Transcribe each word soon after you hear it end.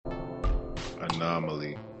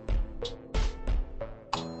Anomaly.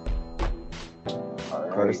 All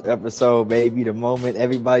right. First episode, baby, the moment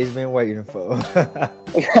everybody's been waiting for.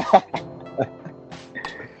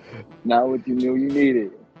 Not what you knew you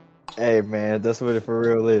needed. Hey, man, that's what it for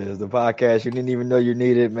real is. The podcast you didn't even know you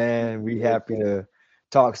needed, man. We Yes, happy sir. to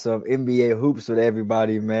talk some NBA hoops with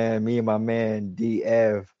everybody, man. Me and my man,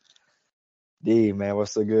 DF. D, man,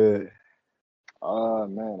 what's so good?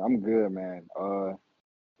 Man, I'm good, man.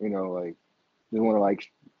 Like just want to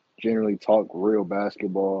generally talk real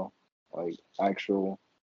basketball, like actual,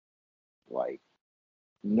 like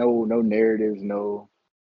no narratives, no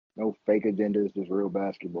fake agendas, just real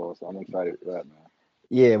basketball. So I'm excited for that, man.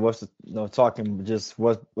 Yeah, talking just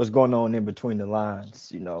what's going on in between the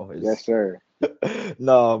lines, Yes, is sir.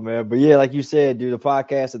 no, man. But yeah, like you said, dude, the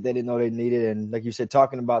podcast that they didn't know they needed, and like you said,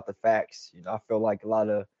 talking about the facts. I feel like a lot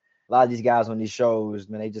of these guys on these shows,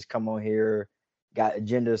 man, they just come on here, got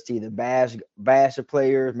agendas to either bash the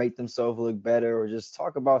players, make themselves look better, or just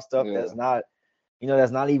talk about stuff Yeah, that's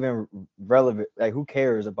not even relevant. Like, who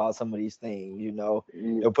cares about some of these things?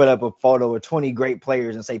 yeah. They'll put up a photo of 20 great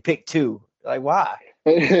players and say pick two. Like, why?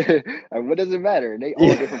 Like, what does it matter? They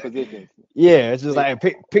all Yeah. different positions. Yeah, it's just They, like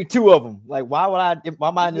pick two of them. Like, why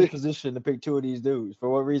am I in this position to pick two of these dudes? For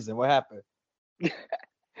what reason? What happened?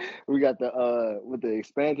 we got the with the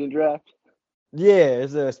expansion draft. Yeah,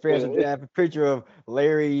 it's a expansion Yeah, draft. A picture of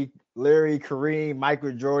Larry, Kareem,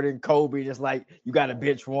 Michael Jordan, Kobe. Just like, you got to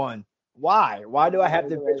bench one. Why? Why do I have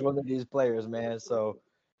to bench one of these players, man? So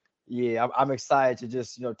yeah, I'm excited to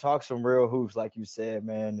just talk some real hoops, like you said,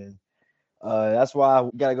 man. And that's why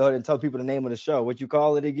we gotta go ahead and tell people the name of the show. What you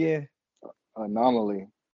call it again? anomaly.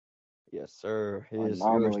 Yes, sir. Here's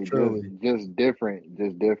yours Anomaly, truly. just different,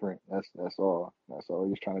 just different. That's all. That's all.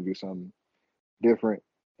 Just trying to do something different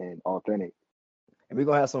and authentic. And we're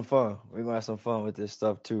gonna have some fun. We're gonna have some fun with this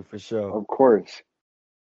stuff too, for sure. Of course.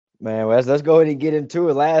 Man, well, let's go ahead and get into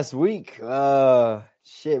it. Last week, we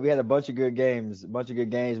had a bunch of good games. We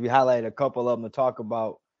highlighted a couple of them to talk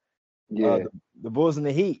about. Yeah. The Bulls and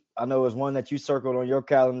the Heat. I know it's one that you circled on your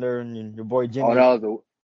calendar, and your boy Oh, Jimmy. that was the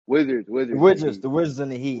Wizards, The Wizards in the Wizards, Heat. the Wizards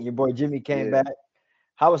and the Heat. And your boy Jimmy came Yeah, back.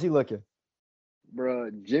 How was he looking? bro.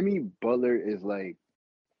 Jimmy Butler is like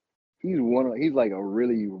he's like a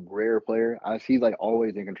really rare player. He's like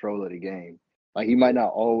always in control of the game. Like he might not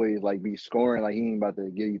always like be scoring. Like he ain't about to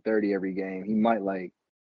give you 30 every game. He might like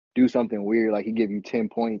do something weird. Like he give you 10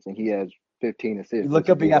 points and he has 15 You assists, look which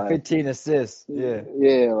he up, he did got last. 15 assists. Yeah.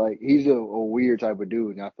 Yeah, like he's a weird type of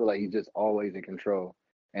dude, and I feel like he's just always in control.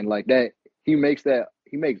 And like that, he makes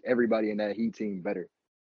everybody in that Heat team better.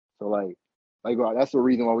 So that's the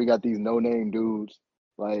reason why we got these no name dudes.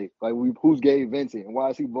 Who's Gabe Vincent and why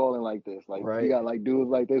is he balling like this? Like you Right. got like dudes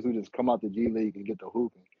like this who just come out the G League and get the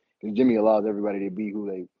hooping. Because Jimmy allows everybody to be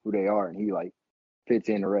who they are, and he like fits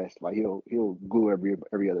in the rest. Like he'll glue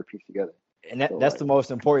every other piece together. And So that's like the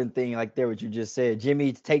most important thing, like there, what you just said.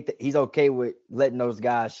 Jimmy he's okay with letting those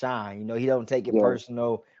guys shine. He don't take it yeah,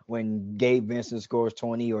 personal when Gabe Vincent scores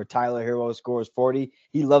 20 or Tyler Hero scores 40.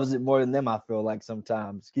 He loves it more than them, I feel like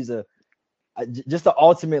sometimes. He's just the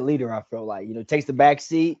ultimate leader, I feel like. Takes the back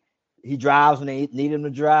seat. He drives when they need him to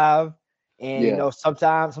drive. And yeah.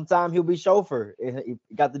 sometimes he'll be chauffeur. He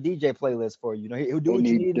got the DJ playlist for you. He'll do And what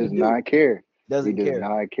you he need him to does do. not care. He Doesn't does care.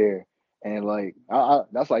 not care. And like that's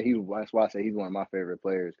that's why I say he's one of my favorite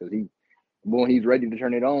players because when he's ready to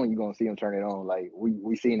turn it on, you're gonna see him turn it on. Like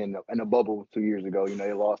we seen in the bubble 2 years ago.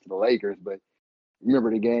 They lost to the Lakers, but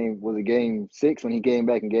remember the game was a game six when he came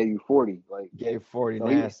back and gave you 40. Like Gave 40 so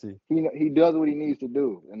nasty. he does what he needs to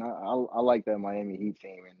do, and I like that Miami Heat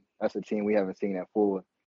team, and that's a team we haven't seen at full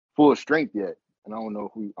strength yet, and I don't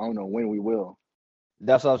know when we will.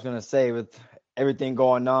 That's what I was gonna say. With everything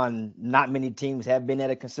going on, not many teams have been at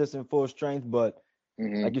a consistent full strength, but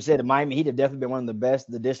Hmm. like you said, the Miami Heat have definitely been one of the best.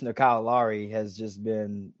 The addition of Kyle Lowry has just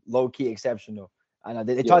been low key exceptional. I know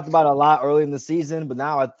they talked Yes. about it a lot early in the season, but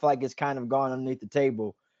now I feel like it's kind of gone underneath the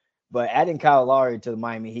table. But adding Kyle Lowry to the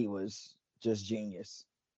Miami Heat was just genius.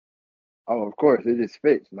 Oh, of course, it just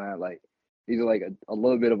fits, man. Like he's like a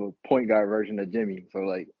little bit of a point guard version of Jimmy. So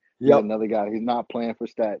like he's Yep. another guy. He's not playing for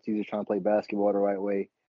stats. He's just trying to play basketball the right way.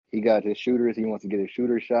 He got his shooters. He wants to get his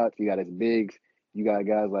shooter shots. He got his bigs. You got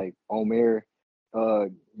guys like Omer,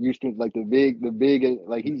 Houston, like the big,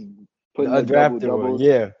 like he's The putting the double undrafted one, doubles.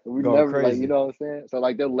 yeah, We going never like you crazy. know what I'm saying. So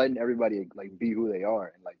like they're letting everybody like be who they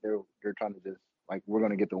are, and like they're trying to just like we're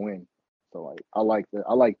gonna get the win. So like I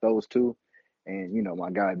like those two. And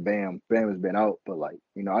my guy Bam has been out, but like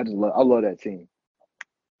I love that team.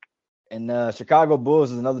 And Chicago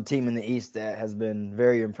Bulls is another team in the East that has been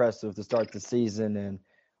very impressive to start the season. And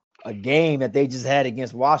a game that they just had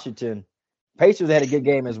against Washington, Pacers had a good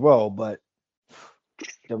game as well, but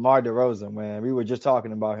DeMar DeRozan, man, we were just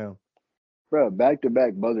talking about him. Bro,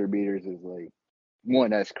 back-to-back buzzer beaters is like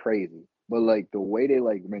one that's crazy. But like the way they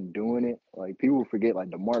like been doing it, like people forget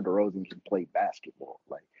like DeMar DeRozan can play basketball.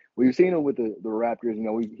 Like we've seen him with the Raptors. You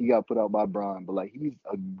know, he got put out by Bron, but like he's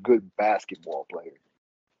a good basketball player.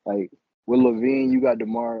 Like with Levine, you got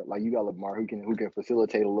DeMar. Like you got Lamar who can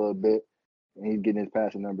facilitate a little bit, and he's getting his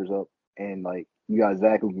passing numbers up. And like you got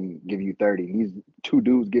Zach who can give you 30. These two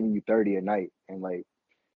dudes giving you 30 a night, and like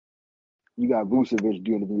you got Vucevic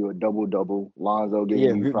giving you a double. Lonzo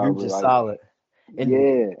Yeah, giving you Vooch probably is like solid. And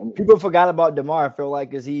yeah, and people forgot about DeMar, I feel like,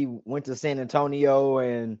 because he went to San Antonio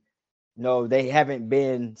and they haven't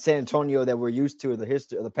been San Antonio that we're used to in the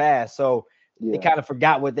history of the past. So they yeah, kind of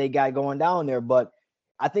forgot what they got going down there. But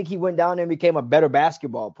I think he went down there and became a better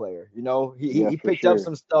basketball player. yeah, He for picked up sure.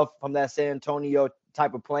 some stuff from that San Antonio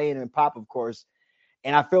type of playing and pop, of course.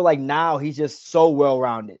 And I feel like now he's just so well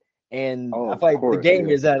rounded. And I Oh, feel of like the course, game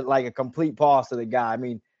yeah. is at like a complete pause to the guy. I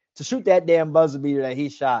mean, to shoot that damn buzzer beater that he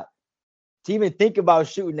shot, to even think about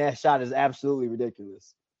shooting that shot is absolutely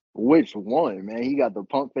ridiculous. Which one, man? He got the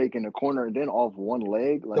pump fake in the corner and then off one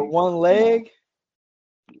leg. The Like, one come on, leg,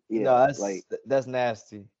 yeah. no, Like that's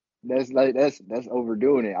nasty. that's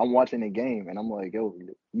overdoing it. I'm watching the game and I'm like, yo,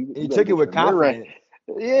 And he you got to took it get to with the mid range. confidence.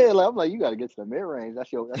 Yeah, like I'm like, you got to get to the mid range.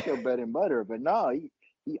 That's your bread and butter. But no,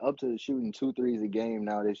 he up to shooting 2 threes a game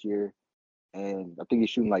now this year, and I think he's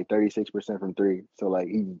shooting like 36% from three. So like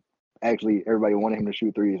he actually everybody wanted him to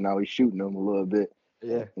shoot threes. Now he's shooting them a little bit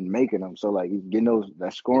Yeah, and making them. So like he's getting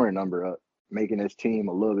that scoring number up, making his team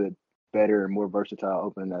a little bit better and more versatile,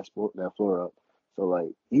 opening that floor up. So like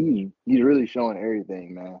he's really showing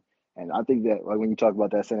everything, man. And I think that like when you talk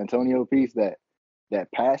about that San Antonio piece, that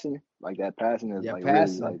passing is yeah, like really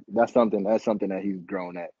passing. like that's something that he's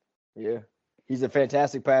grown at. Yeah, he's a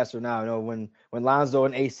fantastic passer now. When Lonzo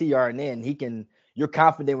and AC aren't in, you're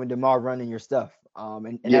confident when DeMar running your stuff.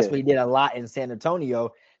 And that's Yeah. what he did a lot in San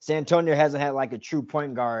Antonio. San Antonio hasn't had like a true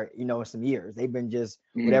point guard, in some years. They've been just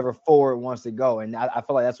Mm-hmm. whatever forward wants to go. And I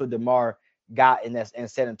feel like that's what DeMar got in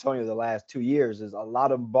San Antonio the last 2 years is a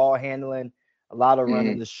lot of ball handling, a lot of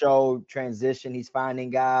running Mm-hmm. the show, transition. He's finding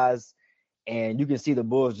guys, and you can see the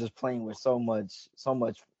Bulls just playing with so much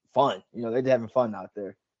fun. They're just having fun out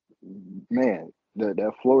there. Man,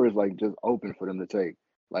 that floor is like just open for them to take.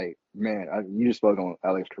 Like, man, you just spoke on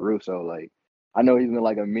Alex Caruso. Like, I know he's been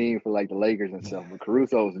like a meme for like the Lakers and stuff, but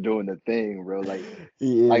Caruso's doing the thing, bro.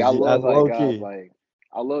 He Like I is love like low guys key. like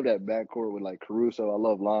I love that backcourt with like Caruso. I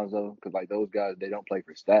love Lonzo because like those guys they don't play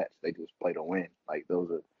for stats. They just play to win. Like those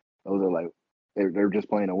are like they're just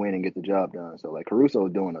playing to win and get the job done. So like Caruso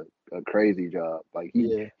is doing a crazy job. Like he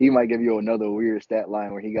Yeah, he might give you another weird stat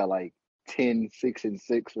line where he got like 10, 6, and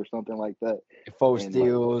 6 or something like that. 4 And like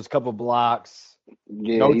steals, couple blocks,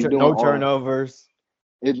 yeah, he's doing no all turnovers.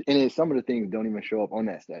 some of the things don't even show up on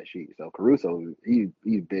that stat sheet. So Caruso he's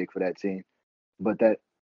big for that team. But that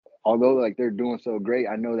although like they're doing so great,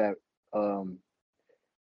 I know that um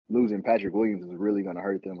losing Patrick Williams is really going to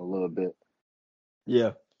hurt them a little bit.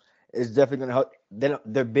 Yeah, it's definitely gonna help.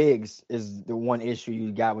 Their bigs is the one issue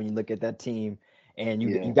you got when you look at that team, and you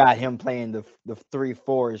Yeah. got him playing the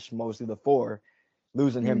 3-4ish, mostly the four.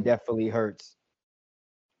 Losing him Mm. definitely hurts.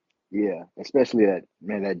 Yeah, especially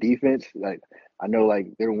that defense. Like I know, like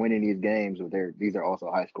they're winning these games, but these are also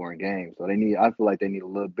high scoring games. So I feel like they need a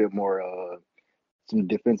little bit more some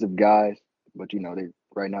defensive guys. But they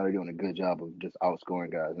right now they're doing a good job of just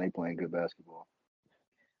outscoring guys, and they playing good basketball.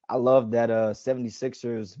 I love that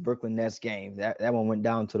 76ers Brooklyn Nets game. That one went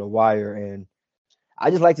down to the wire, and I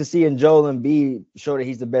just like to see in Joel Embiid show that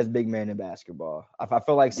he's the best big man in basketball. I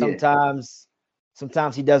feel like Yeah. sometimes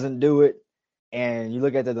he doesn't do it. And you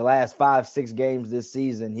look at the last 5-6 games this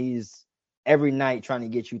season, he's every night trying to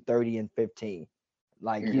get you 30 and 15.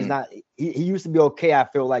 Like he's Hmm. not he used to be okay, I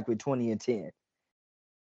feel like, with 20 and 10.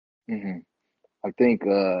 Hmm. I think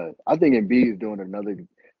Embiid is doing another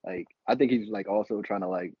I think he's like also trying to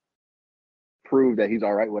like prove that he's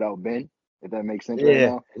all right without Ben, if that makes sense right Yeah,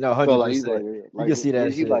 now. no, So like he's 100%. like You can see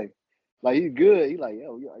that he's shit. like he's good. He's like,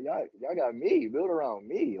 yo, y'all got me, build around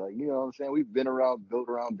me. Like, you know what I'm saying? We've been around, built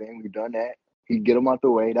around Ben, we've done that. He get him out the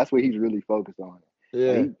way. That's what he's really focused on.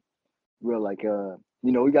 And Yeah. he real like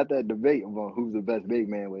we got that debate about who's the best big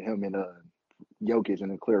man with him and Jokic in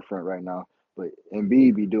the clear front right now. But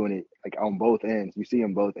Embiid be doing it like on both ends. You see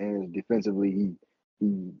him both ends defensively.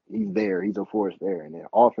 He's there. He's a force there. And then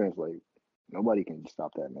offense, like nobody can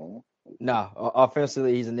stop that man. No,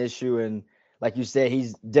 offensively he's an issue, and like you said,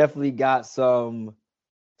 he's definitely got some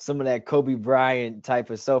some of that Kobe Bryant type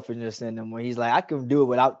of selfishness in him when he's like, I can do it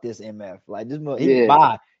without this MF. Like this, he Yeah,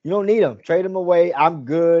 buy. You don't need him. Trade him away. I'm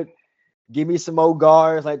good. Give me some old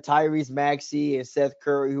guards like Tyrese Maxey and Seth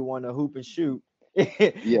Curry who want to hoop and shoot.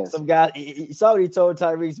 yes, Some guy, he saw what he told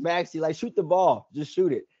Tyrese Maxey, like, shoot the ball, just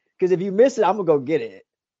shoot it. Because if you miss it, I'm gonna go get it.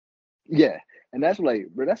 yeah, and that's like,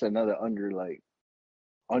 bro, that's another under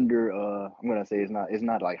I'm gonna say it's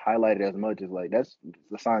not like highlighted as much as like that's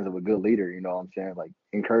the signs of a good leader, you know what I'm saying? Like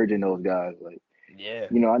encouraging those guys. Like, Yeah.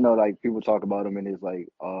 I know like people talk about him and it's like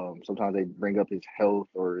sometimes they bring up his health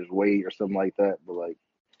or his weight or something like that. But like,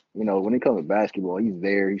 when it comes to basketball, he's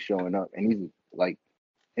there, he's showing up and he's like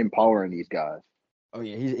empowering these guys. Oh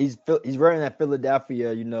yeah, he's wearing that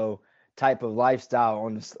Philadelphia, type of lifestyle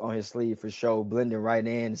on his sleeve for sure, blending right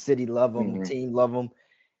in. The city love him, Hmm. team love him.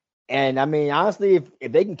 And I mean, honestly,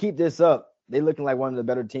 if they can keep this up, they're looking like one of the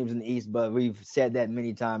better teams in the East, but we've said that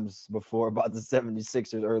many times before about the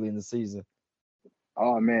 76ers early in the season.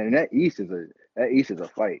 Oh man, and that East is a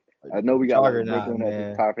fight. I know we got like Juggernaut, Brooklyn at the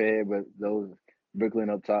man. top head, but those Brooklyn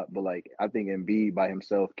up top. But like I think Embiid by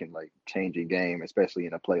himself can like change a game, especially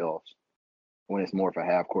in the playoffs when it's more of a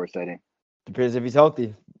half court setting. Depends if he's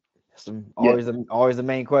healthy. Yeah, Always the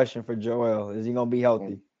main question for Joel. Is he gonna be healthy?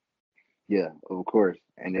 and yeah, of course.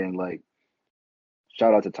 And then like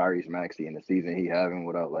shout out to Tyrese Maxey in the season he having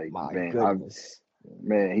without like My man, goodness.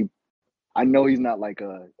 I know he's not like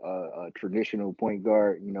a traditional point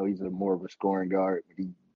guard. He's a more of a scoring guard. But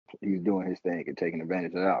he's doing his thing and taking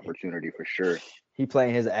advantage of that opportunity for sure. He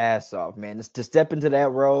playing his ass off, man. Just to step into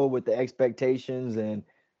that role with the expectations and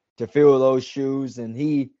to fill those shoes. And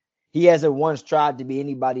he hasn't once tried to be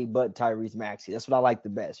anybody but Tyrese Maxey. That's what I like the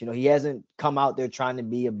best. He hasn't come out there trying to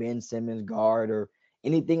be a Ben Simmons guard or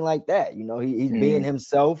anything like that. He's being Hmm.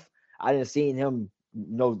 himself. I didn't see him,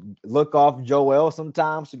 look off Joel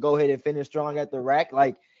sometimes to go ahead and finish strong at the rack.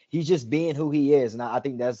 Like he's just being who he is. And I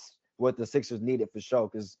think that's what the Sixers needed for sure.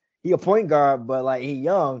 Because he a point guard, but like he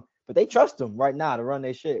young, but they trust him right now to run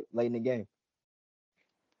their shit late in the game.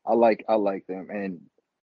 I like them,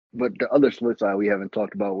 but the other flip side we haven't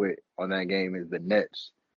talked about with on that game is the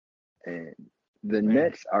Nets, and the Man.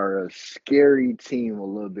 Nets are a scary team a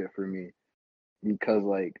little bit for me because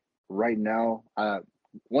like right now,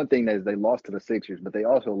 one thing that is they lost to the Sixers, but they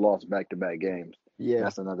also lost back to back games. Yeah.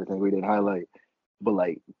 That's another thing we didn't highlight. But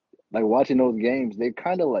like watching those games, they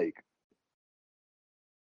kind of like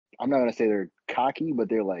I'm not gonna say they're cocky, but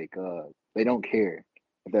they're like they don't care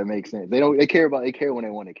if that makes sense. They care when they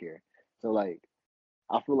want to care. So like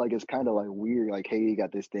I feel like it's kind of like weird. Like KD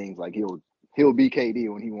got this thing like he'll be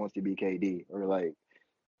KD when he wants to be KD, or like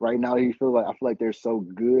right now I feel like they're so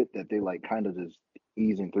good that they like kind of just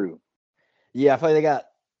easing through. Yeah, I feel like they got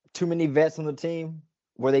too many vets on the team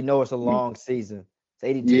where they know it's a Mm, long season. It's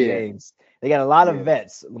 82 yeah, games. They got a lot of yeah,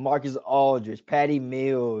 vets. LaMarcus Aldridge, Patty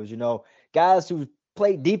Mills, guys who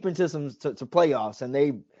played deep into some to playoffs, and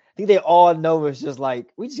I think they all know it's just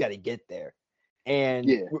like we just got to get there, and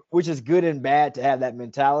yeah. which is good and bad to have that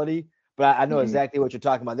mentality. But I know Hmm. exactly what you're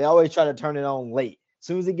talking about. They always try to turn it on late. As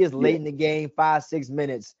soon as it gets late Yeah, in the game, 5-6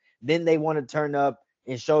 minutes, then they want to turn up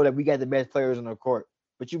and show that we got the best players on the court.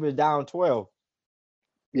 But you've been down 12.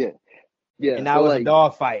 yeah, yeah. And So now it's a like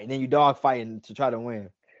dog fight, and then you dog fighting to try to win.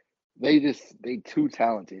 they too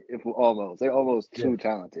talented. If they're almost Yeah, too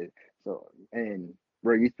talented. So and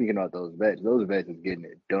bro, you speaking about those vets is getting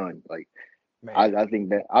it done. Like man. I think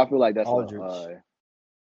that I feel like Aldridge.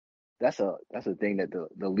 that's a thing that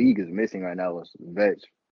the league is missing right now is vets.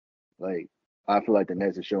 Like I feel like the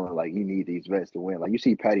Nets are showing like you need these vets to win. Like you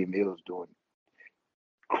see Patty Mills doing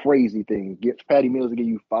crazy things. Get Patty Mills to give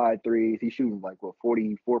you 5 threes. He's shooting like what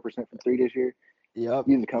 44% from three this year. Yep.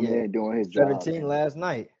 He's coming in Yeah. and doing his job. 17 And last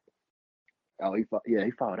night.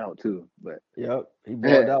 he fouled out too. But Yep. He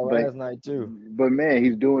balled out but last night too. but man,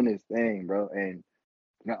 he's doing his thing, bro. And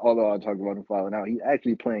not, although I talk about him fouling out, he's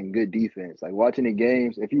actually playing good defense. Like watching the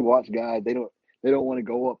games, if you watch guys, they don't want to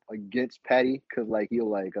go up against Patty because like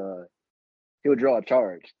he'll draw a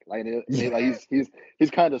charge. Like like Yeah.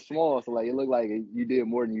 he's kind of small, so like it looked like you did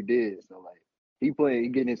more than you did. So like he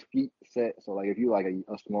getting his feet set. So like if you like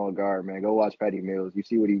a small guard, man, go watch Patty Mills. You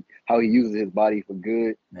see how he uses his body for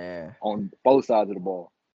good Man. on both sides of the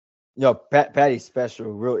ball. Patty's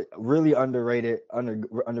special, really, really underrated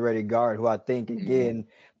guard who I think Hmm. again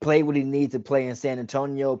played what he needs to play in San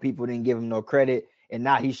Antonio. People didn't give him no credit, and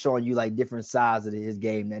now he's showing you like different sides of his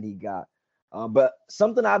game that he got. But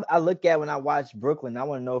something I look at when I watch Brooklyn, I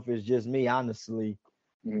want to know if it's just me, honestly.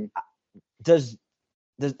 Hmm. Does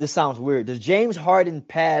this sounds weird? Does James Harden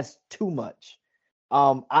pass too much?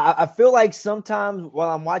 I feel like sometimes while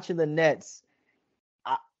I'm watching the Nets,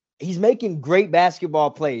 he's making great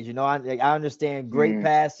basketball plays. You know, I understand great Mm.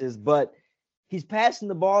 passes, but he's passing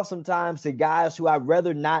the ball sometimes to guys who I'd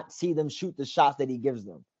rather not see them shoot the shots that he gives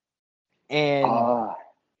them. And Ah,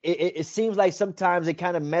 it seems like sometimes it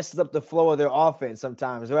kind of messes up the flow of their offense.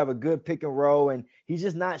 Sometimes they'll have a good pick and roll, and he's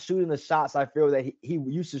just not shooting the shots I feel that he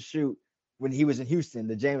used to shoot when he was in Houston,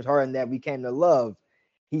 the James Harden that we came to love.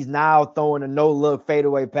 He's now throwing a no-look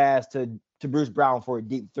fadeaway pass to Bruce Brown for a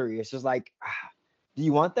deep three. It's just like, do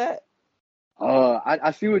you want that?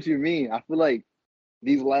 I see what you mean. I feel like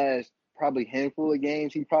these last probably handful of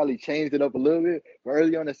games, he probably changed it up a little bit. But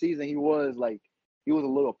early on the season, he was a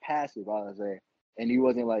little passive, I would say, and he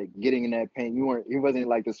wasn't like getting in that paint. He wasn't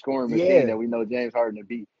like the scoring machine Yeah, that we know James Harden to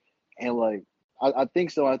be. And like I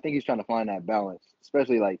think so. I think he's trying to find that balance,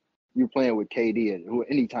 especially like you're playing with KD at who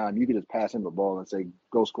anytime you could just pass him the ball and say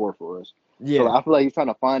go score for us. So yeah, I feel like he's trying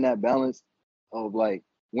to find that balance of like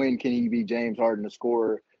when can he be James Harden the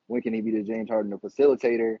scorer, when can he be the James Harden the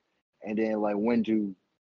facilitator, and then like when to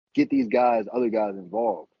get these other guys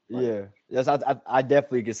involved. Like, yeah. Yes, I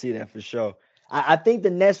definitely can see that for sure. I think the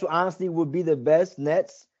Nets honestly would be the best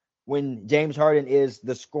Nets when James Harden is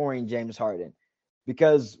the scoring James Harden.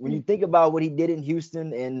 Because when you mm, think about what he did in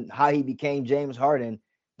Houston and how he became James Harden,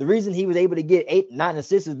 the reason he was able to get 8, 9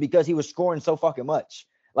 assists is because he was scoring so fucking much.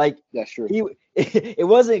 Like that's true. he, it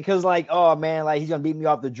wasn't because like, oh man, like he's gonna beat me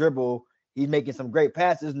off the dribble. He's making some great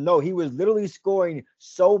passes. No, he was literally scoring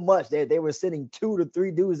so much that they were sending 2 to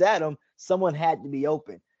 3 dudes at him. Someone had to be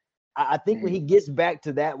open. I think when he Mm, gets back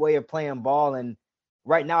to that way of playing ball, and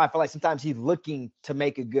right now I feel like sometimes he's looking to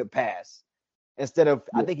make a good pass instead of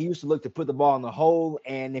I yeah. think he used to look to put the ball in the hole,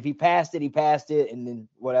 and if he passed it, he passed it, and then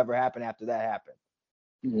whatever happened after that happened.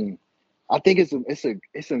 Mm. I think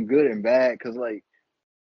it's some good and bad because like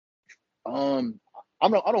um I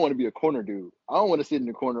don't want to be a corner dude. I don't want to sit in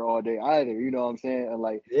the corner all day either. You know what I'm saying? And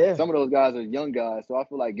like Yeah, some of those guys are young guys, so I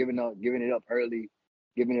feel like giving it up early,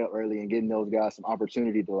 and getting those guys some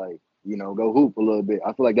opportunity to like go hoop a little bit.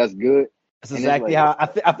 I feel like that's good. that's And it's exactly like how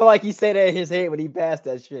I feel like he said that in his head when he passed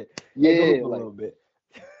that shit. Hey, go hoop yeah, a like little bit.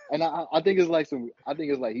 and I think it's like I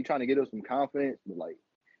think it's like he's trying to get us some confidence, but like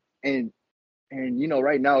and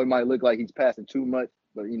right now it might look like he's passing too much,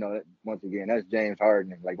 but once again, that's James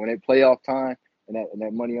Harden. Like when it playoff time and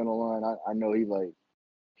that money on the line, I know he's like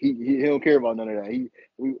he don't care about none of that.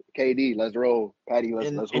 KD, let's roll, Patty,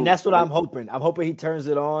 and let's and hoop. that's what I'm hoping. I'm hoping he turns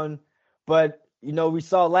it on. But we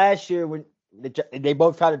saw last year when they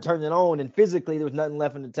both tried to turn it on, and physically there was nothing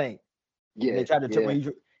left in the tank. And Yeah, they tried to turn yeah.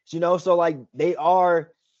 when so like they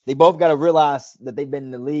both got to realize that they've been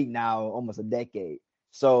in the league now almost a decade.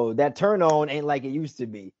 So that turn on ain't like it used to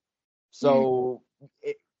be. Mm. So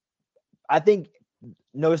I think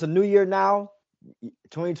it's a new year now,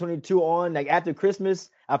 2022 on. Like after Christmas,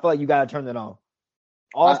 I feel like you got to turn it on.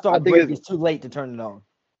 All Star I think break is too late to turn it on.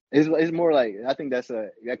 it's more like I think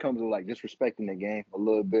that comes with like disrespecting the game a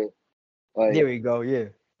little bit. There Like, we go. Yeah,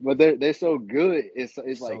 but they're so good. It's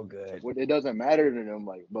like so good. it doesn't matter to them.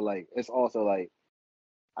 Like, but like it's also like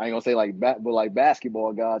I ain't gonna say like but like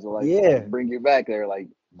basketball guys are like Yeah. bring you back there. Like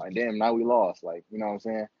damn, now we lost. Like you know what I'm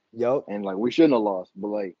saying? Yup. And like we shouldn't have lost. But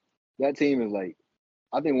like that team is like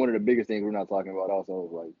I think one of the biggest things we're not talking about also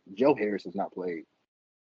is like Joe Harris has not played.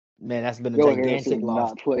 Man, that's been a Joe Harris gigantic has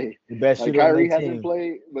loss. not played. The best Like shooter on their Kyrie hasn't team.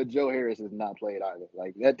 played, but Joe Harris has not played either.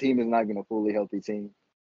 Like that team is not been a fully healthy team.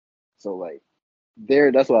 So like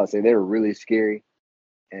that's why I say they're really scary,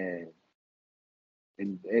 and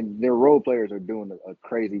their role players are doing a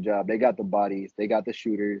crazy job. They got the bodies, they got the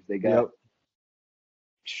shooters, they got Yep.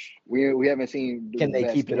 we haven't seen the Can they best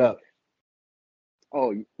keep it Cam. up?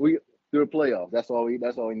 Oh, we through the playoffs. That's all we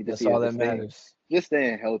need to That's see all is that matters. just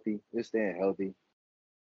staying healthy,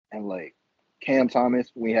 and like Cam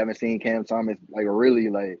Thomas, we haven't seen Cam Thomas like really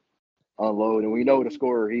like unload, and we know the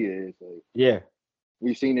scorer he is. Like Yeah.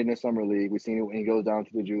 we've seen it in the summer league, we've seen it when he goes down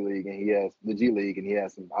to the G League and he has the G League and he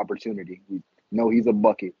has some opportunity. We know he's a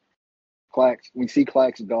bucket. We see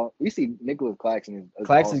Clax go. We see Nicholas Claxton is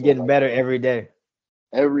Clax is also getting like better every day.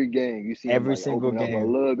 every game you see him Every like single open up game. a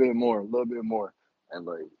little bit more, and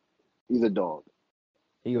like he's a dog.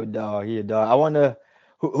 He a dog. He a dog. I wonder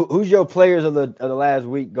who's your players of the last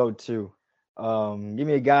week go to. Give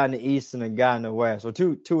me a guy in the East and a guy in the West. Or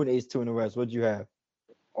two in the East, two in the West. What'd you have?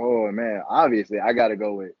 Oh man, obviously I gotta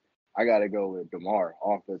go with DeMar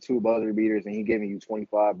off the two buzzer beaters, and he giving you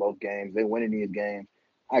 25 both games. They winning these games.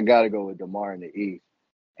 I gotta go with DeMar in the East,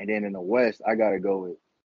 and then in the West I gotta go with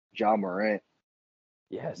John Morant.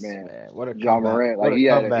 Yes, Man, man. What a John comeback. Morant, like What a he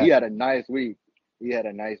comeback. had a nice week. He had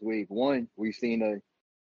a nice week. One, we seen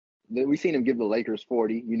him give the Lakers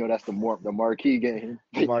 40. You know that's the marquee game.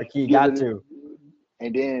 Marquis Give got it, to.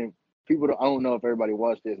 And then I don't know if everybody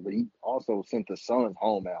watched this, but he also sent the Suns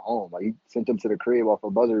home at home. Like he sent them to the crib off a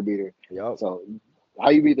buzzer beater. Yep. So how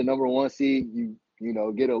you beat the number 1 seed? You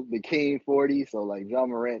know, get the King 40. So like John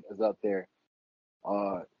Morant is up there.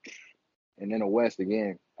 And then the West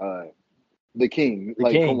again. The King. The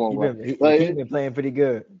Like, King. come on, bro. The King been playing pretty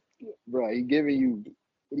good. Bro, he giving you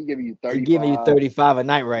 35. He giving you 35 a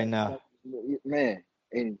night right now. Man,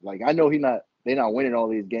 and like I know they're not winning all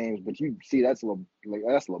these games, but you see that's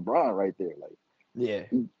LeBron right there. Like, yeah,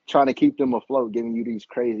 trying to keep them afloat, giving you these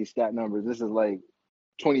crazy stat numbers. This is like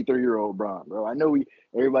 23-year-old LeBron, bro. I know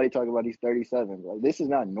everybody talking about these 37. Like, this is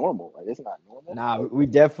not normal. Like, this is not normal. Nah, we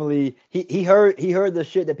definitely he heard the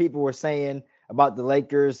shit that people were saying about the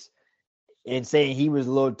Lakers and saying he was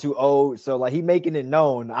a little too old. So like he making it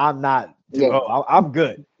known I'm not too old. I'm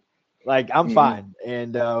good. Like I'm fine.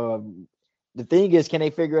 And the thing is, can they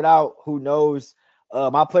figure it out? Who knows?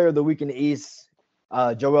 My player of the week in the East,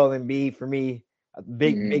 Joel Embiid for me, a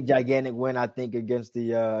big gigantic win I think against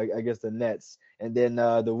the Nets. And then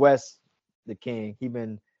the West, the King, he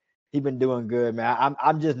been doing good, man.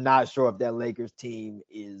 I'm just not sure if that Lakers team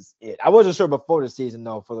is it. I wasn't sure before the season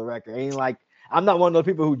though, for the record. Ain't like I'm not one of those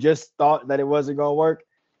people who just thought that it wasn't gonna work.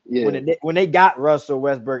 Yeah. When they got Russell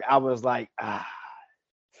Westbrook, I was like,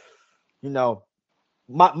 you know,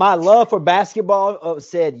 my love for basketball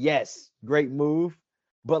said yes, great move,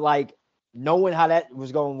 but like knowing how that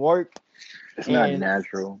was gonna work, it's not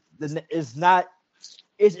natural. It's not.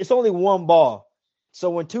 It's only one ball. So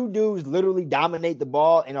when two dudes literally dominate the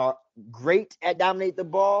ball and are great at dominate the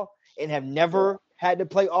ball and have never had to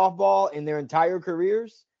play off ball in their entire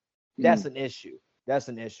careers, that's an issue. That's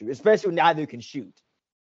an issue, especially when neither can shoot.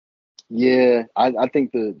 Yeah, I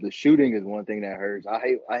think the shooting is one thing that hurts.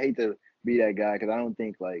 I hate to be that guy because I don't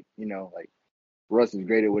think like Russ is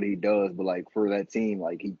great at what he does, but like for that team,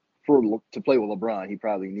 like to play with LeBron, he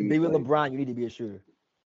probably needs to be with LeBron. You need to be a shooter.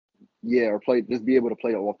 Yeah, or just be able to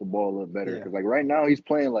play off the ball a little better. Because like right now he's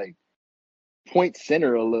playing like point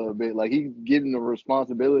center a little bit. Like he's getting the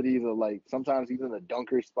responsibilities of like sometimes he's in a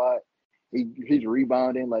dunker spot. He's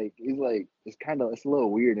rebounding. Like he's like it's a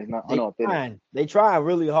little weird. It's not unauthentic. They try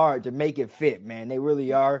really hard to make it fit, man. They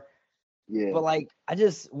really are. Yeah. But like I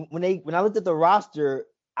just when I looked at the roster,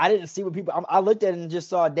 I didn't see what people. I looked at it and just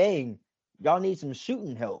saw, dang, y'all need some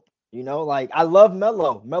shooting help. You know, like I love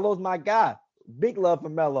Melo. Melo's my guy. Big love for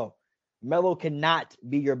Melo. Melo cannot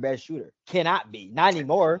be your best shooter. Cannot be. Not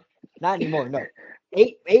anymore. Not anymore. No.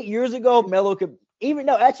 8 years ago, Melo could.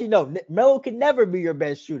 Melo could never be your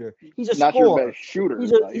best shooter. He's a not scorer. Your best shooter.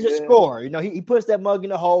 He's a scorer. You know, he puts that mug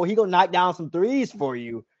in the hole. He gonna knock down some threes for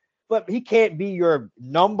you, but he can't be your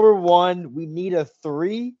number one. We need a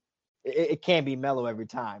three. It can't be Melo every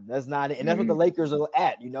time. That's not it. And that's what the Lakers are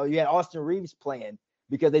at. You know, you had Austin Reeves playing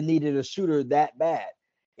because they needed a shooter that bad.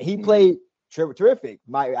 And he played terrific.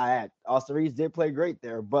 Austin Reeves did play great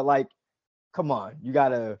there, but like, come on, you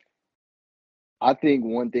gotta. I think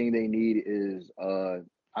one thing they need is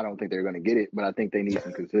I don't think they're gonna get it, but I think they need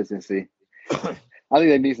some consistency. I think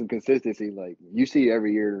they need some consistency. Like you see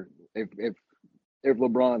every year, if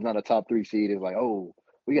LeBron's not a top 3 seed, it's like, oh,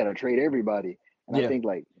 we gotta trade everybody. And I think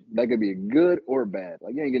like that could be good or bad.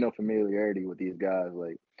 Like you ain't get no familiarity with these guys.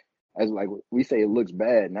 Like as like we say, it looks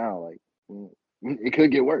bad now. Like it could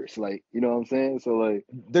get worse. Like you know what I'm saying? So like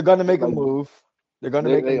they're gonna make a move. They're gonna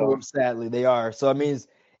make a move. Sadly, they are. So it means.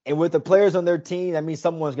 And with the players on their team, that means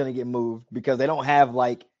someone's going to get moved because they don't have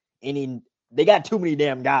like they got too many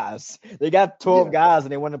damn guys. They got 12 guys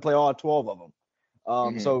and they want to play all 12 of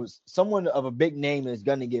them. So someone of a big name is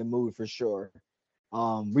going to get moved for sure.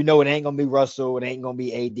 We know it ain't going to be Russell. It ain't going to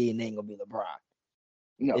be AD and it ain't going to be LeBron.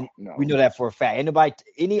 No. We know that for a fact.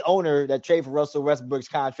 Any owner that trade for Russell Westbrook's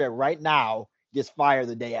contract right now gets fired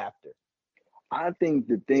the day after. I think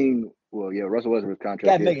the thing, Russell Westbrook's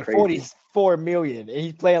contract is crazy. $44 million, and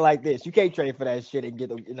he's playing like this. You can't trade for that shit and you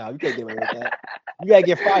can't get away with that. You gotta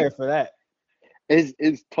get fired for that.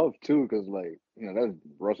 It's tough too, because like that's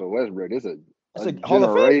Russell Westbrook. It's a Hall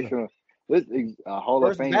of Fame. This is a Hall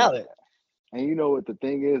of Fame ballot. And you know what the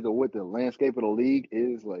thing is, or what the landscape of the league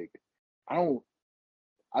is like.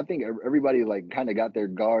 I think everybody like kind of got their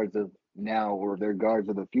guards of now or their guards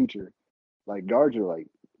of the future. Like guards are like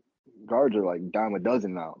dime a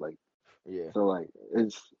dozen now. Like so like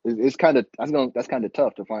it's kind of that's kind of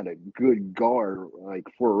tough to find a good guard like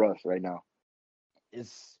for us right now.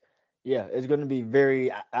 It's going to be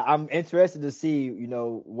very. I'm interested to see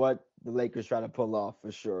what the Lakers try to pull off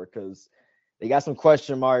for sure because they got some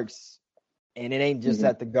question marks, and it ain't just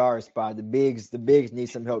at the guard spot. The bigs need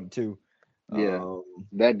some help too. Yeah,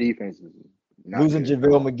 that defense is Not Losing good at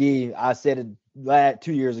JaVale all. McGee, I said it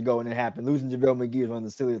 2 years ago when it happened. Losing JaVale McGee was one of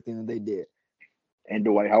the silliest things that they did. And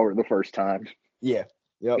Dwight Howard the first time. Yeah.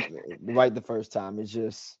 Yep. Right the first time. It's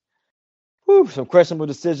just some questionable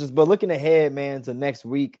decisions. But looking ahead, man, to next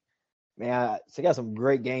week, man, so got some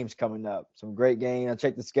great games coming up. Some great games. I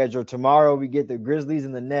checked the schedule. Tomorrow we get the Grizzlies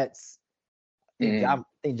and the Nets. I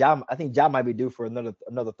think Ja might be due for another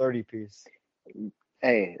 30 piece.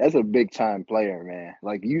 Hey, that's a big time player, man.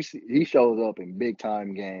 Like you see, he shows up in big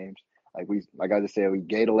time games. Like I just said, we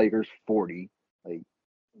gave the Lakers 40. Like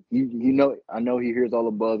I know he hears all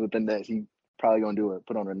the buzz with the Nets. He probably gonna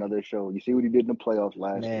put on another show. You see what he did in the playoffs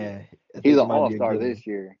last year. Man, I He's think an it might be a all-star good this one.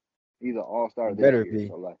 year. He's an all-star It this better year.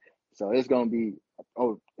 be. So it's gonna be.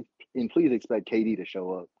 Oh, and please expect KD to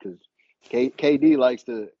show up because KD likes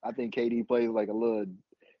to. I think KD plays like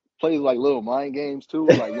little mind games too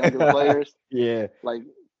with like younger players. Yeah. Like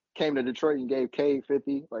came to Detroit and gave K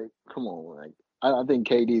 50. Like, come on. Like I think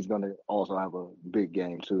KD's gonna also have a big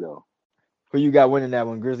game too though. Who you got winning that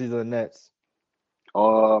one? Grizzlies or the Nets?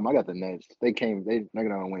 I got the Nets. They're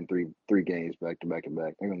gonna win three games back to back to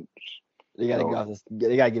back. They're gonna They gotta so, go.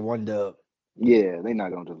 They gotta get one dub. yeah, they're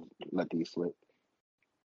not gonna just let these slip.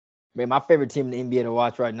 Man, my favorite team in the NBA to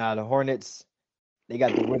watch right now, the Hornets. They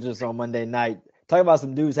got the Wizards on Monday night. Talk about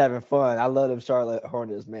some dudes having fun. I love them Charlotte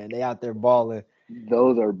Hornets, man. They out there balling.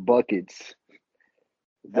 Those are buckets.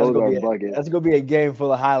 That's Those gonna are be buckets. that's gonna be a game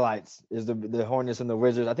full of highlights. Is the Hornets and the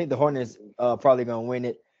Wizards? I think the Hornets probably gonna win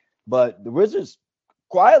it, but the Wizards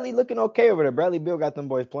quietly looking okay over there. Bradley Beal got them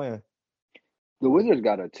boys playing, The Wizards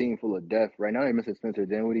got a team full of depth. Right now they're missing Spencer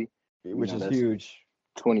Dinwiddie. which is That's huge.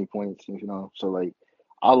 20 points, So like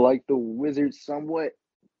I like the Wizards somewhat,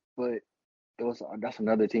 but that's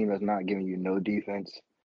another team that's not giving you no defense.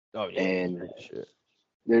 Oh yeah, And shit.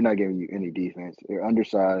 they're not giving you any defense. They're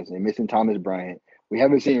undersized. They're missing Thomas Bryant. We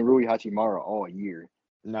haven't seen Rui Hachimura all year.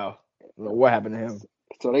 No, what happened to him?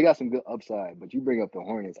 So they got some good upside. But you bring up the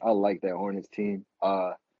Hornets. I like that Hornets team.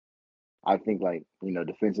 I think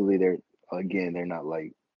defensively they're not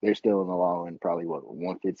like they're still allowing probably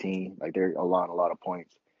 115. Like they're allowing a lot of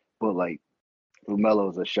points. But like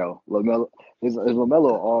LaMelo's a show. LaMelo is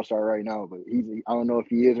LaMelo an all-star right now, but I don't know if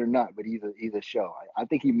he is or not, but he's a show. I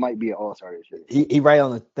think he might be an all-star this year. He right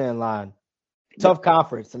on the thin line. Yep. Tough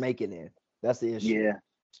conference to make it in. That's the issue. Yeah.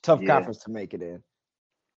 It's tough conference to make it in.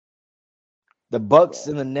 The Bucks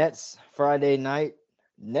and the Nets Friday night.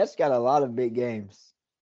 Nets got a lot of big games,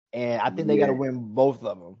 and I think they got to win both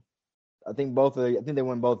of them. I think they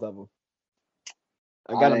win both of them.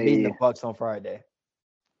 I got them beating the Bucks on Friday.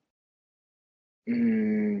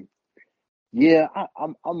 Yeah,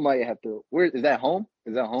 I might have to. Where is that home?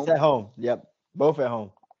 Is that home? It's at home. Yep, both at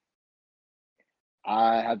home.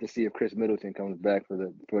 I have to see if Chris Middleton comes back for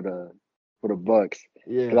the Bucks.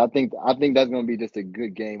 Yeah, because I think that's gonna be just a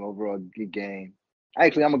good game overall. Good game.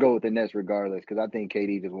 Actually, I'm gonna go with the Nets regardless because I think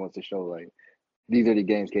KD just wants to show like these are the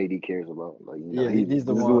games KD cares about. Like he's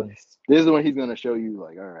the one. This is when he's gonna show you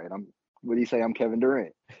like, all right, what do you say? I'm Kevin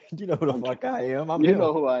Durant. You know who the fuck I am. You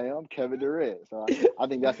know who I am, Kevin Durant. So I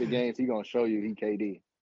think that's the games he's gonna show you. He KD.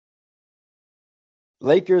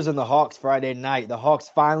 Lakers and the Hawks Friday night. The Hawks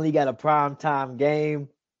finally got a primetime game.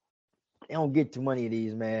 They don't get too many of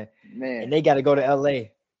these, man. And they got to go to LA.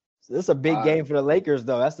 So this is a big game for the Lakers,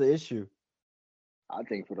 though. That's the issue. I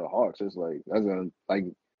think for the Hawks, it's young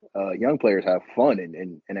players have fun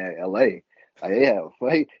in LA.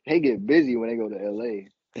 Like they get busy when they go to LA.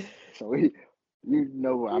 So I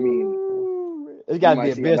mean, it's got to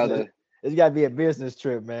be a business. It's got to be a business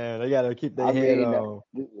trip, man. They got to keep their head on.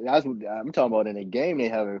 That's what I'm talking about. In a game, they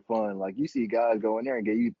having fun. Like you see guys go in there and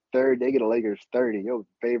get you 30. They get a Lakers 30. Your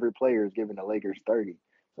favorite player is giving the Lakers 30.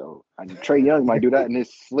 So Trae Young might do that in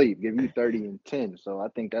his sleep, give you 30 and 10. So I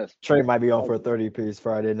think that's Trae might be on for a 30-piece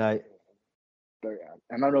Friday night.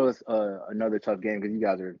 And I know it's another tough game because you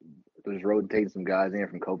guys are just rotating some guys in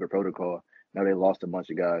from COVID protocol. Now they lost a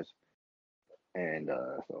bunch of guys, and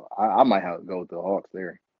so I might have to go with the Hawks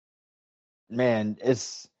there. Man,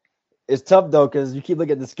 it's tough though because you keep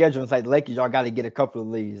looking at the schedule. It's like the Lakers, y'all got to get a couple of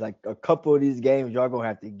leads. Like a couple of these games, y'all gonna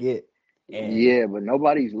have to get. And yeah, but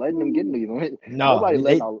nobody's letting them get these.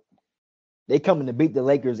 No, they coming to beat the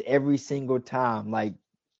Lakers every single time. Like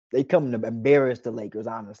they coming to embarrass the Lakers.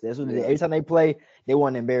 Honestly, that's what every time they play, they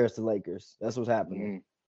want to embarrass the Lakers. That's what's happening. Mm-hmm.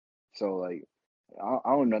 So like, I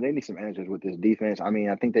don't know. They need some answers with this defense. I mean,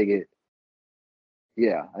 I think they get.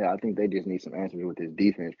 Yeah, I think they just need some answers with this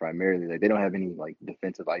defense primarily. Like they don't have any like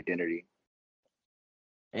defensive identity.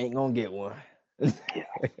 Ain't gonna get one.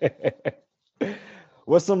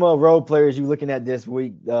 What's some role players you looking at this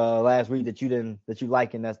week, last week that you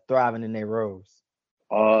liking that's thriving in their roles?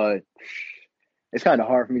 it's kind of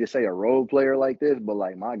hard for me to say a role player like this, but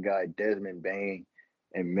like my guy Desmond Bain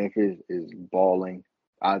in Memphis is balling.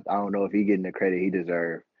 I don't know if he getting the credit he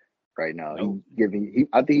deserves right now. Nope.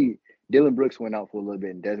 I think Dylan Brooks went out for a little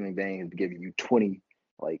bit, and Desmond Bain is giving you 20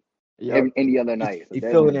 like Yep. any other night. So He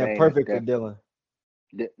filling Desmond in Bain perfect for Dylan.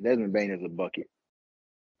 Desmond Bain is a bucket.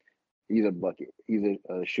 He's a bucket. He's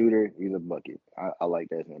a shooter. He's a bucket. I like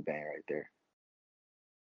Desmond Bain right there.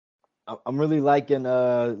 I'm really liking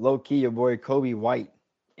low key your boy Kobe White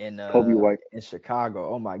in Kobe White. in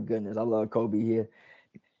Chicago. Oh my goodness, I love Kobe here.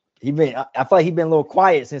 I feel like he's been a little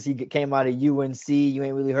quiet since he came out of UNC. You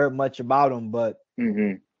ain't really heard much about him, but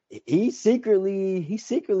he's secretly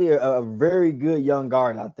a very good young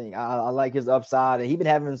guard. I think I like his upside, and he's been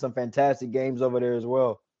having some fantastic games over there as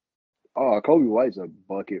well. Oh, Kobe White's a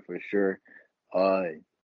bucket for sure. I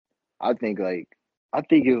think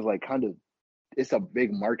it was like kind of it's a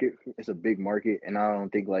big market. It's a big market, and I don't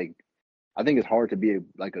think like I think it's hard to be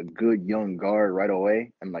a good young guard right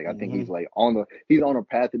away. And like I think he's like on a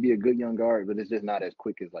path to be a good young guard, but it's just not as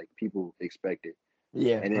quick as like people expected.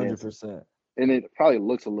 Yeah, and 100%. And it probably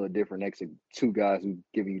looks a little different next to two guys who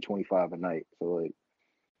giving you 25 a night. So like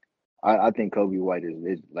I think Kobe White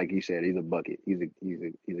is like you said, he's a bucket. He's a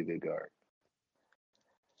good guard.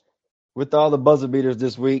 With all the buzzer beaters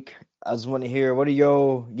this week, I just want to hear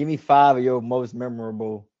give me 5 of your most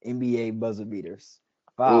memorable NBA buzzer beaters.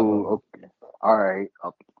 5 of them. Okay. All right.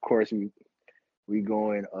 Of course we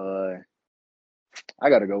going I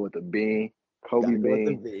gotta go with the Bean. Kobe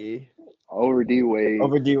Bean. Over D Wade.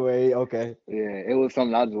 Over D Wade, okay. Yeah, it was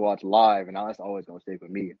something I just watched live, and that's always gonna stay with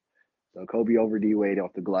me. So Kobe over D Wade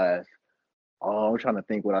off the glass. I'm trying to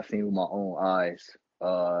think what I've seen with my own eyes.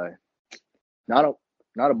 Not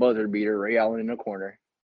a buzzer beater. Ray Allen in the corner.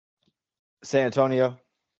 San Antonio.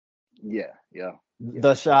 Yeah.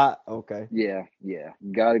 The shot. Okay. Yeah.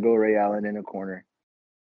 Got to go Ray Allen in the corner.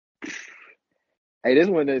 Hey, this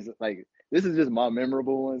one is like this is just my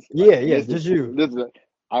memorable ones. Yeah, just you.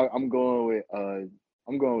 I'm going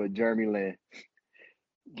with Jeremy Lin.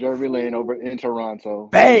 Jeremy Lin over in Toronto.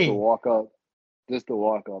 Bang! Just to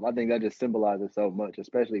walk up. I think that just symbolizes so much,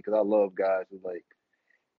 especially because I love guys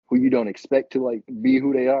who you don't expect to like be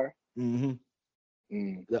who they are. The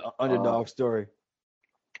underdog story.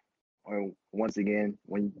 Once again,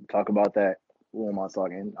 when you talk about that, who am I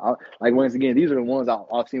talking? Once again, these are the ones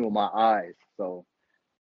I've seen with my eyes. So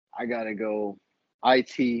I gotta go.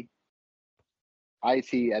 IT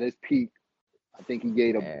at his peak. I think he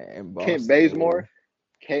gave him Kent Bazemore.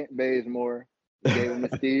 Gave him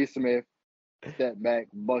to Steve Smith. Step back,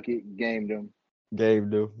 bucket, gamed him.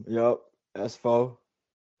 Yep. That's 4.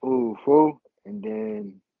 Ooh. And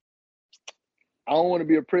then I don't want to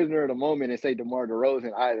be a prisoner of the moment and say DeMar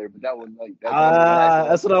DeRozan either, but that was like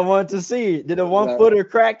that's what I wanted to see. Did a 1-footer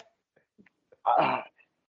crack? I'm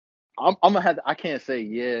gonna have to, I can't say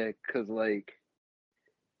because like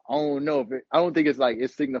I don't know I don't think it's like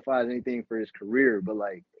it signifies anything for his career, but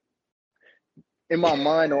like in my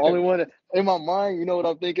mind, the only one in my mind, you know what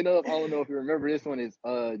I'm thinking of? I don't know if you remember this one is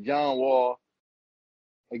John Wall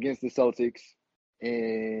against the Celtics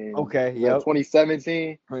in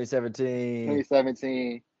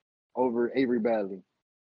 2017 over Avery Bradley.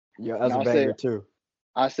 Yeah, that's a banger too.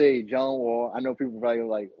 I say John Wall. I know people probably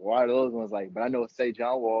like, why are those ones like? But I know say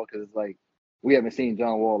John Wall because like we haven't seen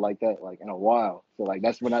John Wall like that like in a while. So like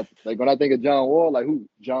that's when I think of John Wall, like who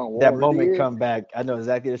John Wall. That moment come back. I know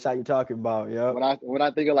exactly the shot you're talking about. Yeah. When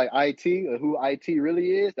I think of like IT or who IT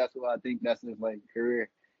really is, that's what I think. That's his like career.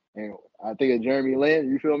 And I think of Jeremy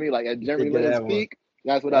Lin. You feel me? Like at Jeremy Lin's peak,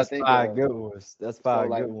 that's what I think. That's 5 good ones. That's 5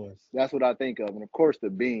 good ones. That's what I think of, and of course the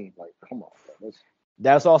Bean. Like, come on, bro.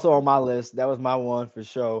 That's also on my list. That was my one for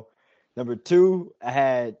sure. Number 2, I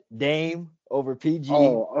had Dame over PG.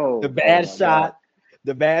 The bad shot.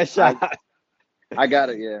 The bad shot. I got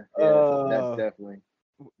it. Yeah. That's definitely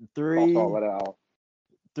 3.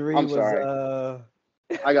 I'm sorry.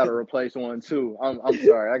 I gotta replace one too. I'm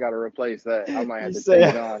sorry. I gotta replace that. I might have to take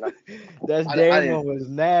it on. That Dame one was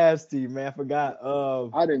nasty, man. I forgot.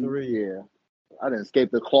 I didn't. 3. Yeah. I didn't escape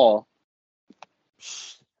the claw.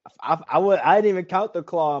 I didn't even count the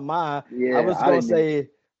claw on mine. Yeah, I was gonna say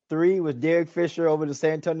 3 was Derek Fisher over the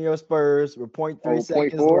San Antonio Spurs with 0.3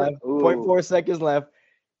 seconds left. 0.4 seconds left.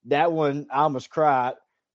 That one I almost cried.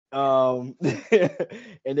 And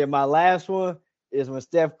then my last one is when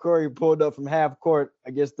Steph Curry pulled up from half court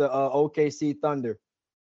against the OKC Thunder.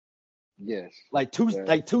 Yes. Like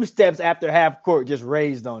two steps after half court, just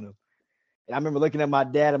raised on him. And I remember looking at my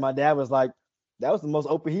dad, and my dad was like, that was the most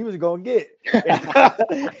open he was gonna get.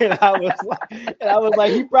 and I was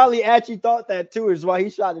like, he probably actually thought that too, is why he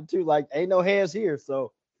shot it too. Like, ain't no hands here,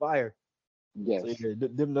 so fire. Yes. So yeah,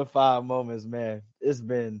 them the 5 moments, man. It's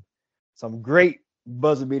been some great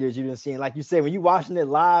buzzer beaters you've been seeing. Like you said, when you watching it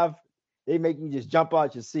live, they make you just jump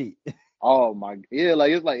out your seat. Oh my, yeah,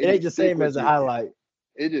 like It it ain't just the stick same as with a you. highlight.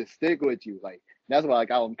 It just stick with you. Like that's why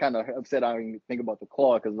like I'm kind of upset I didn't even think about the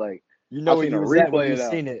claw because like You I know where seen a you was at when replay you of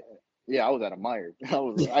that. seen it. Yeah, I was at a Myers.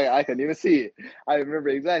 I couldn't even see it. I remember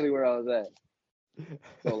exactly where I was at.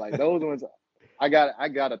 So like those ones, I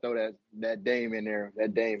gotta throw that Dame in there.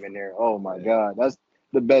 That Dame in there. Oh my God, that's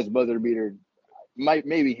the best buzzer beater.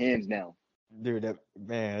 Maybe hands down. Dude, that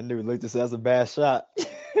man, dude looked at that's a bad shot.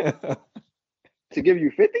 To give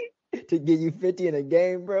you 50 To get you 50 in a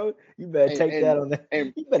game, bro. You better and take that and on that.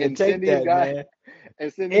 and You better and send take these that, guys man.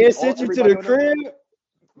 and send these And all sent you to everybody the on them. crib.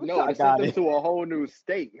 No, I to send got them it. to a whole new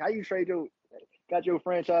state. How you got your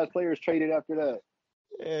franchise players traded after that?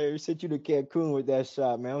 Yeah, we sent you to Cancun with that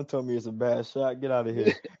shot, man. Don't tell me it's a bad shot. Get out of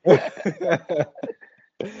here.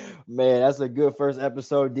 Man, that's a good first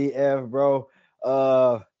episode, DF, bro.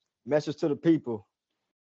 Message to the people.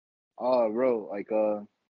 Oh, bro, like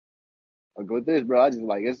with this, bro, I just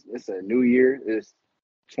like it's a new year. It's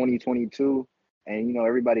 2022, and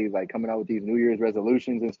everybody's like coming out with these New Year's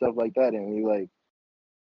resolutions and stuff like that, and we like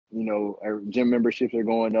gym memberships are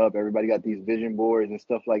going up. Everybody got these vision boards and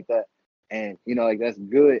stuff like that, and like that's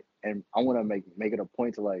good. And I want to make it a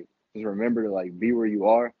point to like just remember to like be where you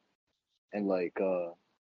are, and like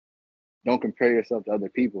don't compare yourself to other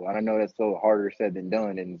people. I know that's so harder said than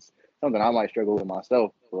done, and it's something I might struggle with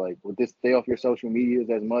myself. But like with this, stay off your social medias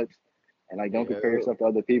as much, and like don't compare Yeah. yourself to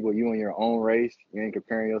other people. You in your own race. You ain't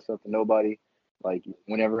comparing yourself to nobody. Like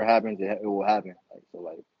whenever it happens, it will happen. Like so,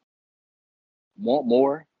 like want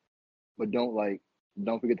more, but don't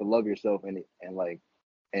forget to love yourself and like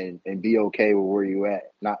and be okay with where you at.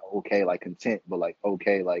 Not okay like content, but like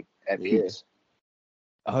okay like at Yeah. peace.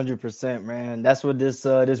 100%, man. That's what this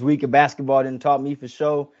week of basketball didn't taught me for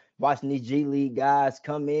sure. Watching these G League guys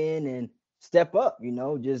come in and step up,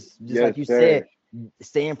 just Yes, like you said, sir.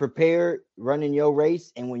 staying prepared, running your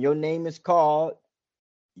race, and when your name is called,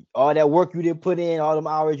 all that work you didn't put in, all them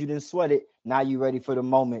hours you didn't sweat it, now you ready for the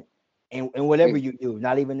moment. And whatever And you do,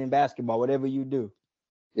 not even in basketball, whatever you do.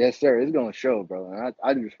 yes, sir. It's gonna show, bro. And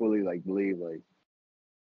I just fully like believe like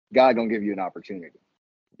God gonna give you an opportunity.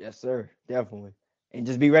 Yes, sir. Definitely. And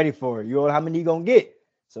just be ready for it. You know how many you gonna get.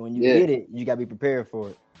 So when you Yeah, get it, you gotta be prepared for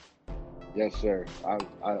it. yes, sir.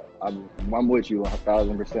 I'm with you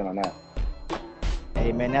 1,000% on that.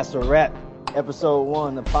 Hey man, that's a wrap. Episode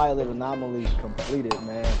 1, the pilot anomaly completed,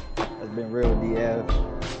 man. That's been real, DF.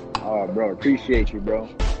 Oh, bro, appreciate you, bro.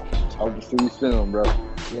 Hope to see you soon, bro.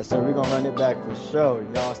 Yes, sir. We're gonna run it back for sure.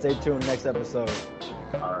 Y'all stay tuned next episode.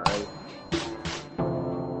 All right.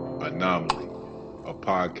 Anomaly, a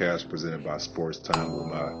podcast presented by Sports Time with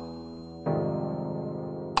My.